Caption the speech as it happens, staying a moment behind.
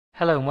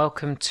Hello and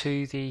welcome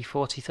to the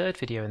 43rd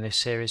video in this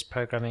series,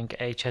 Programming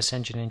a Chess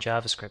Engine in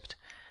JavaScript.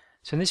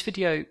 So in this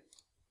video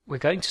we're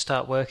going to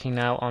start working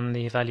now on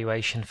the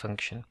evaluation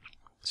function.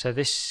 So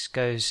this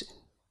goes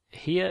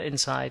here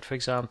inside, for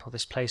example,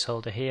 this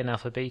placeholder here in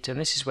alpha beta, and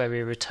this is where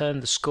we return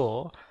the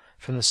score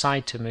from the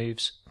side to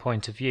moves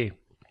point of view.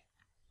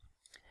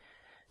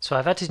 So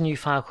I've added a new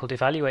file called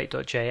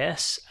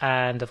evaluate.js,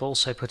 and I've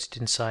also put it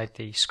inside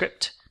the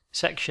script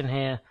section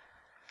here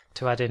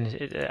to add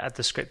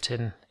the script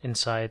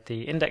inside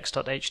the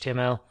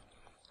index.html.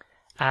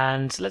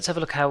 And let's have a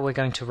look how we're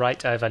going to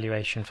write our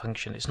evaluation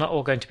function. It's not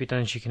all going to be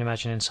done, as you can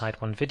imagine,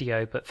 inside one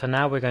video, but for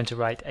now we're going to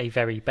write a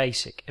very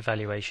basic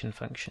evaluation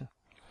function.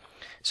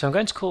 So I'm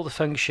going to call the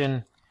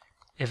function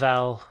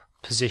eval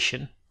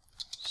position,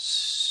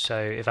 so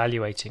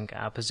evaluating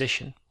our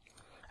position.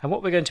 And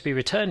what we're going to be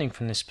returning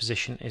from this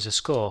position is a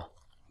score.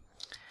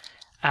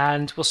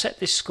 And we'll set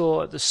this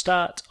score at the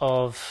start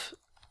of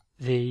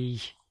the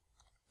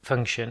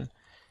function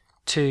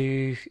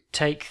to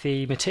take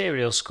the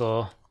material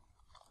score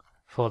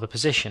for the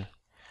position.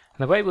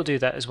 And the way we'll do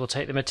that is we'll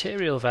take the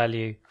material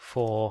value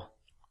for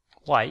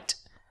white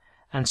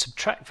and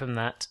subtract from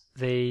that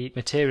the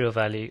material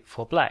value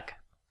for black.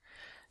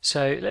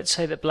 So let's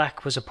say that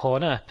black was a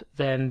pawn up,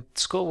 then the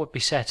score would be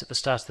set at the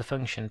start of the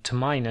function to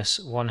minus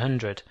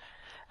 100.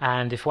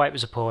 And if white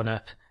was a pawn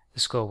up, the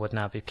score would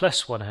now be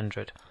plus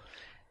 100.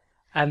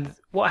 And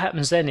what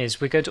happens then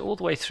is we're going to all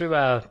the way through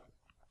our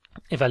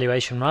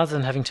evaluation, rather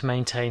than having to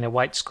maintain a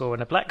white score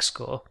and a black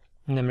score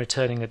and then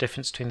returning the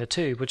difference between the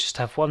two, we'll just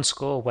have one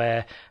score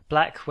where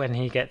black, when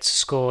he gets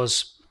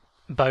scores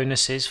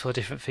bonuses for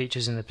different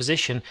features in the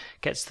position,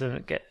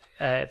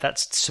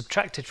 that's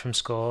subtracted from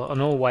score, and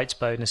all white's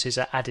bonuses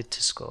are added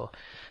to score.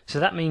 So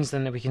that means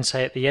then that we can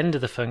say at the end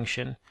of the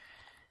function,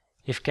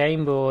 if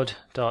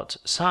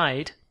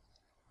gameboard.side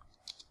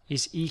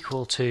is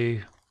equal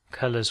to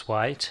colors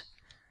white,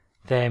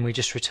 then we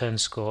just return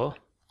score.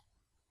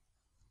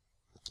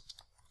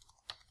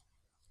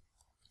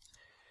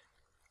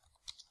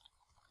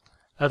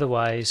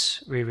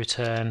 Otherwise, we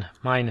return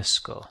minus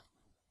score.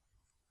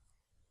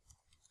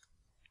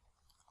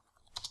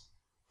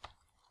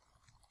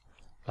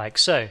 Like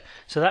so.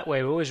 So that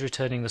way we're always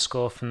returning the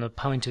score from the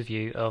point of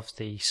view of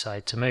the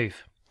side to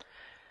move.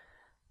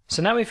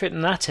 So now we've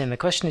written that in, the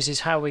question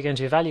is how we're going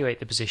to evaluate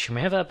the position. We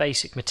have our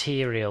basic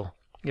material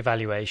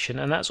evaluation,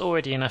 and that's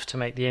already enough to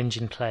make the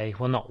engine play,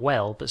 well, not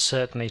well, but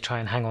certainly try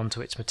and hang on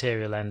to its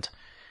material and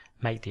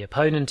make the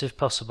opponent if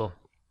possible.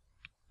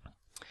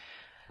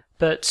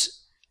 But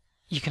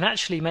you can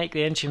actually make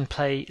the engine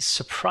play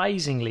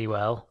surprisingly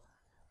well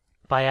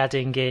by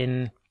adding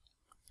in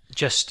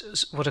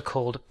just what are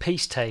called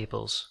piece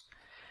tables.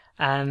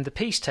 And the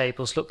piece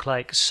tables look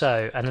like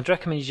so, and I'd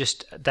recommend you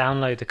just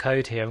download the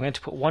code here. I'm going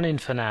to put one in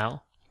for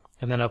now,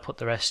 and then I'll put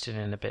the rest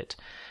in a bit.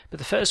 But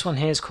the first one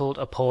here is called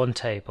a pawn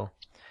table.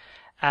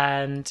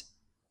 And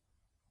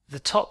the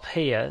top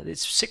here,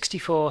 it's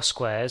 64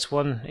 squares,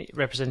 one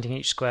representing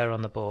each square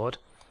on the board,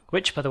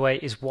 which, by the way,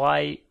 is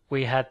why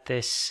we had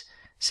this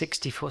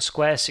 64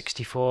 square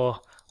 64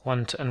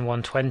 and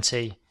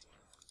 120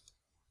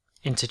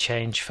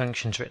 interchange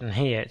functions written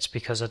here. It's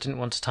because I didn't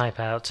want to type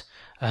out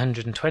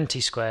 120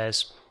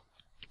 squares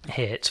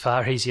here. It's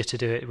far easier to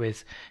do it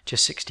with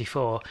just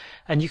 64.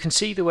 And you can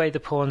see the way the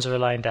pawns are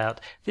aligned out.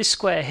 This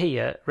square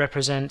here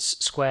represents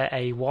square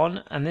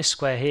A1, and this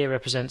square here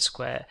represents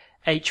square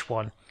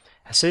H1.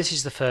 So this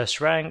is the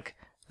first rank,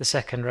 the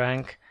second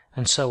rank,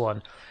 and so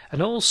on.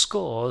 And all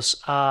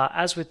scores are,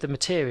 as with the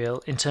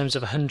material, in terms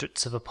of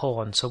hundredths of a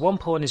pawn. So one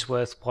pawn is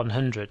worth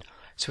 100.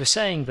 So we're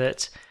saying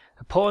that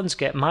the pawns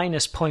get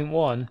minus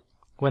 0.1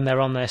 when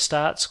they're on their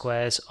start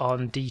squares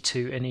on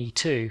D2 and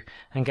E2,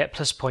 and get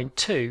plus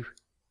 0.2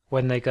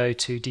 when they go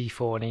to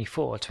D4 and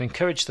E4, to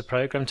encourage the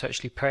program to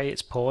actually play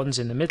its pawns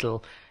in the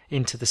middle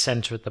into the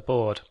center of the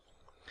board.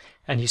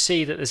 And you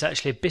see that there's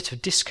actually a bit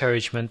of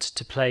discouragement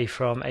to play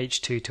from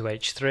H2 to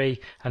H3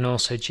 and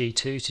also G2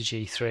 to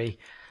G3.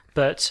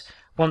 But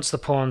once the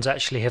pawns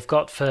actually have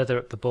got further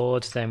up the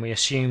board, then we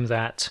assume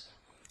that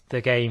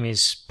the game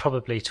is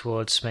probably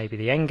towards maybe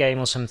the end game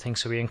or something,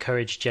 so we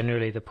encourage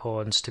generally the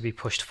pawns to be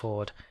pushed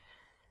forward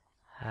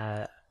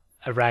a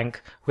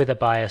rank with a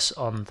bias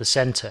on the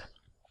center.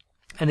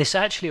 And this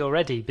actually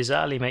already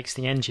bizarrely makes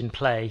the engine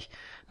play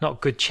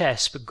not good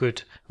chess, but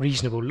good,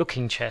 reasonable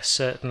looking chess,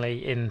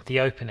 certainly in the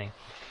opening.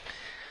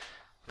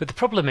 But the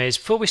problem is,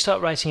 before we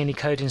start writing any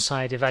code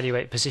inside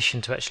evaluate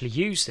position to actually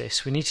use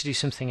this, we need to do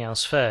something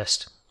else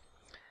first.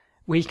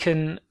 We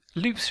can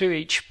loop through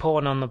each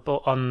pawn on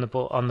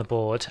the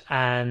board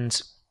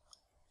and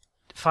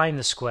find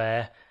the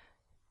square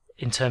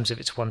in terms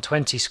of its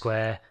 120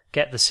 square,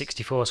 get the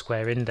 64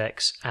 square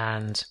index,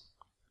 and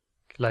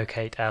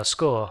locate our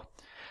score.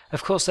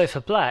 Of course, though, for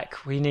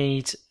black, we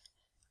need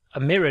a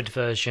mirrored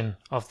version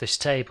of this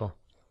table,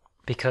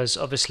 because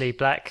obviously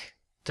black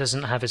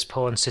doesn't have his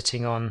pawn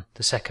sitting on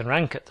the second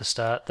rank at the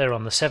start, they're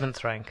on the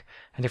 7th rank.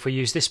 And if we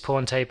use this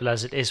pawn table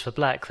as it is for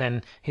black,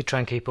 then he'd try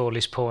and keep all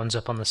his pawns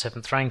up on the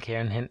 7th rank here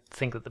and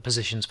think that the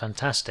position's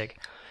fantastic.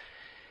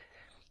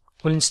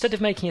 Well, instead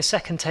of making a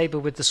second table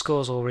with the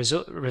scores all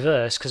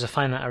reversed, because I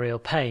find that a real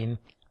pain,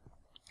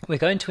 we're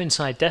going to,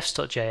 inside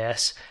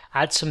defs.js,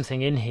 add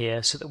something in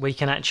here so that we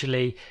can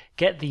actually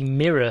get the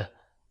mirror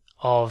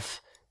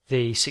of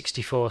the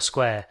 64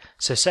 square.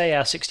 So say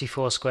our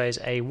 64 square is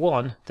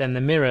A1, then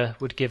the mirror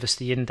would give us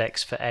the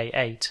index for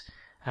A8,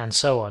 and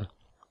so on.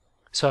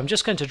 So I'm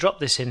just going to drop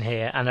this in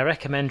here, and I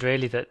recommend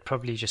really that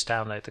probably just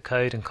download the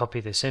code and copy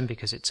this in,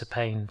 because it's a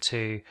pain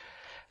to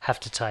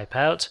have to type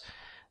out.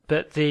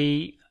 But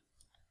the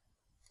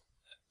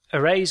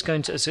array is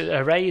going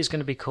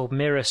to be called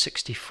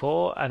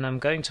mirror64, and I'm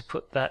going to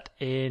put that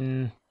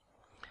in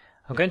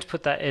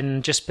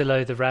just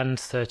below the rand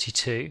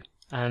 32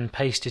 and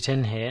paste it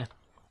in here,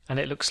 and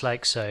it looks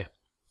like so.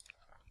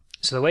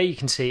 So the way you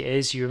can see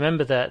is, you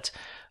remember that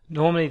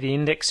normally the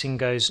indexing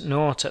goes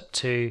 0 up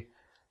to,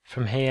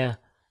 from here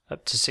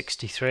up to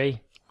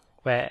 63,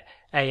 where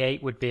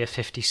A8 would be a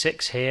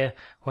 56 here.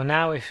 Well,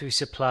 now if we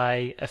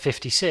supply a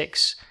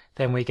 56,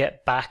 then we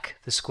get back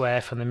the square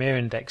from the mirror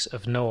index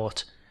of 0.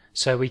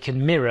 So we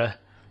can mirror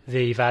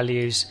the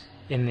values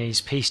in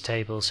these piece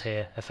tables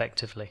here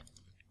effectively.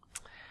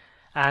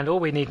 And all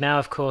we need now,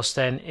 of course,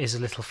 then is a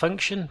little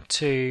function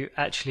to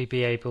actually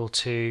be able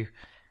to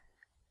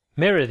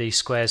mirror these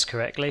squares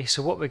correctly.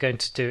 So what we're going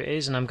to do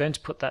is, and I'm going to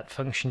put that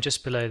function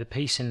just below the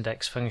piece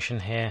index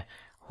function here,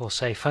 we'll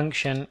say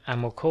function,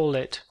 and we'll call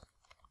it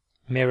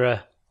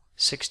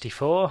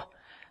mirror64,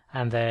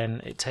 and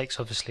then it takes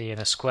obviously in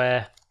a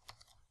square,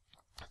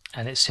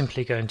 and it's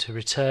simply going to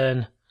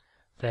return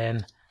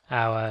then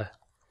our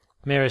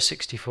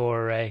mirror64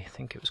 array. I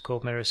think it was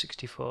called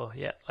mirror64,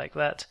 yeah, like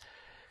that,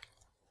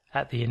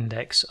 at the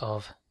index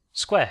of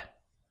square.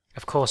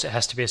 Of course it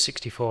has to be a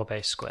 64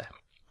 base square.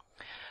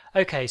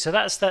 Okay, so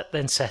that's that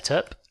then set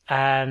up,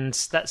 and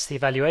that's the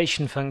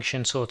evaluation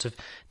function sort of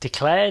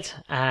declared,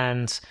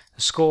 and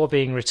the score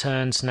being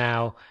returned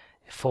now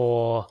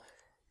for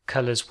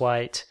colors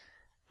white,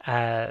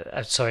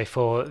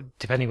 for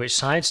depending which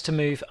sides to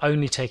move,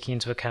 only taking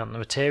into account the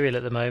material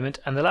at the moment.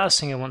 And the last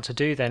thing I want to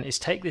do then is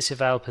take this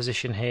eval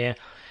position here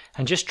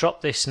and just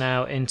drop this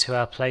now into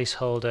our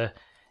placeholder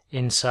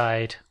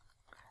inside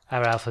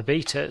our alpha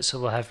beta. So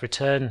we'll have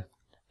return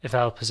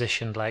eval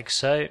position like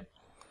so.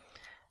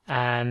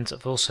 And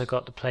I've also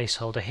got the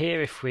placeholder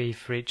here if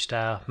we've reached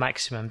our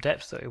maximum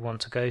depth that we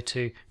want to go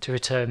to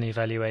return the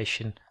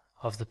evaluation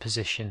of the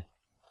position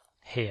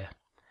here.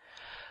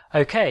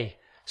 Okay,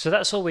 so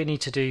that's all we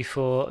need to do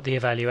for the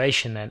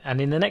evaluation then.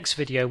 And in the next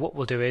video what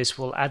we'll do is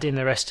we'll add in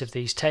the rest of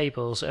these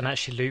tables and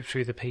actually loop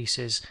through the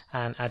pieces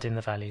and add in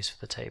the values for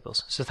the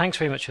tables. So thanks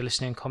very much for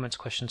listening. Comments,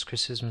 questions,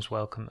 criticisms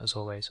welcome as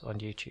always on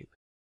YouTube.